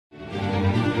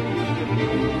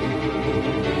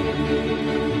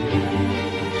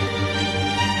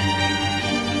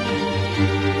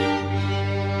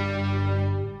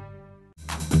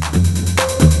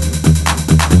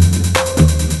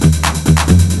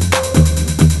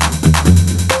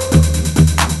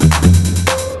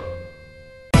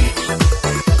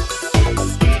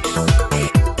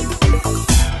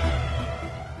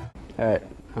Alright,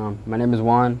 my name is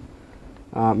Juan.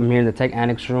 I'm here in the Tech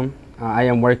Annex room. I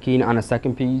am working on a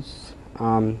second piece.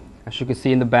 As you can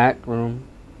see in the back room,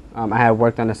 I have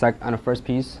worked on the first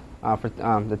piece for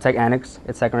the Tech Annex.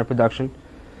 It's second reproduction.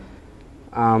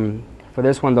 For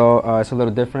this one though, it's a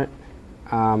little different.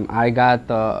 I got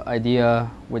the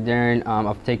idea with Darren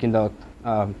of taking the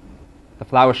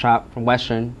flower shop from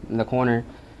Western in the corner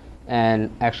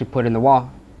and actually put it in the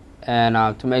wall. And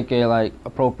to make it like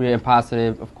appropriate and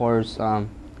positive, of course,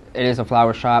 it is a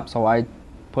flower shop, so I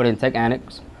put in Tech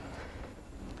Annex.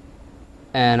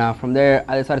 And from there,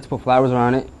 I decided to put flowers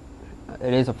around it.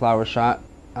 It is a flower shop.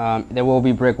 There will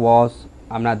be brick walls.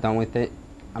 I'm not done with it.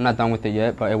 I'm not done with it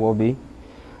yet, but it will be.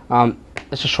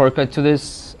 It's a shortcut to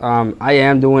this. I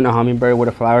am doing a hummingbird with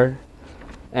a flower,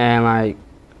 and like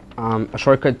a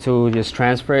shortcut to just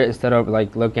transfer it instead of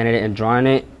like looking at it and drawing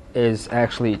it is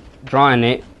actually drawing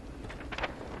it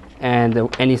and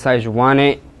any size you want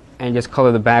it, and just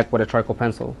color the back with a charcoal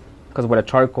pencil, because with a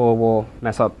charcoal will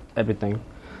mess up everything.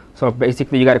 So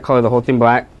basically you got to color the whole thing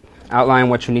black, outline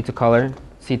what you need to color,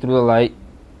 see through the light,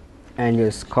 and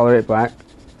just color it black.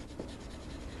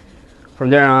 From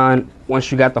there on,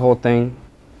 once you got the whole thing,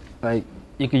 like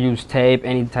you could use tape,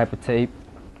 any type of tape,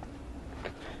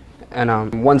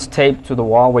 and once taped to the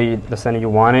wall where the center you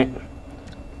want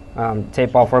it,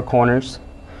 tape all four corners.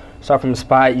 Start from the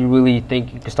spot you really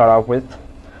think you can start off with.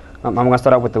 I'm going to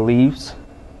start out with the leaves.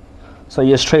 So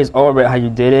you just trace over it how you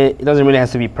did it. It doesn't really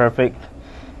have to be perfect.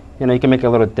 You know, you can make it a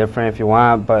little different if you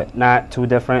want, but not too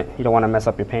different. You don't want to mess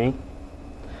up your painting.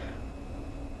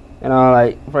 You know,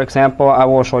 like for example, I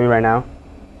will show you right now.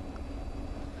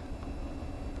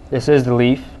 This is the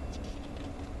leaf.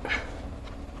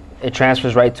 It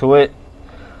transfers right to it.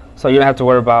 So you don't have to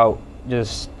worry about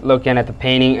just looking at the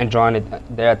painting and drawing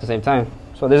it there at the same time.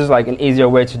 So this is like an easier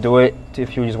way to do it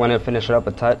if you just want to finish it up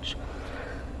a touch.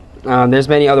 There's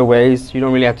many other ways. You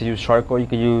don't really have to use charcoal. You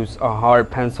could use a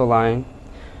hard pencil line,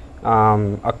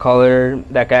 a color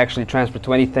that can actually transfer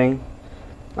to anything.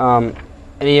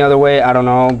 Any other way, I don't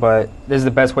know, but this is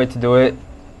the best way to do it.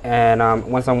 And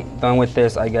once I'm done with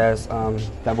this, I guess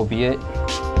that will be it.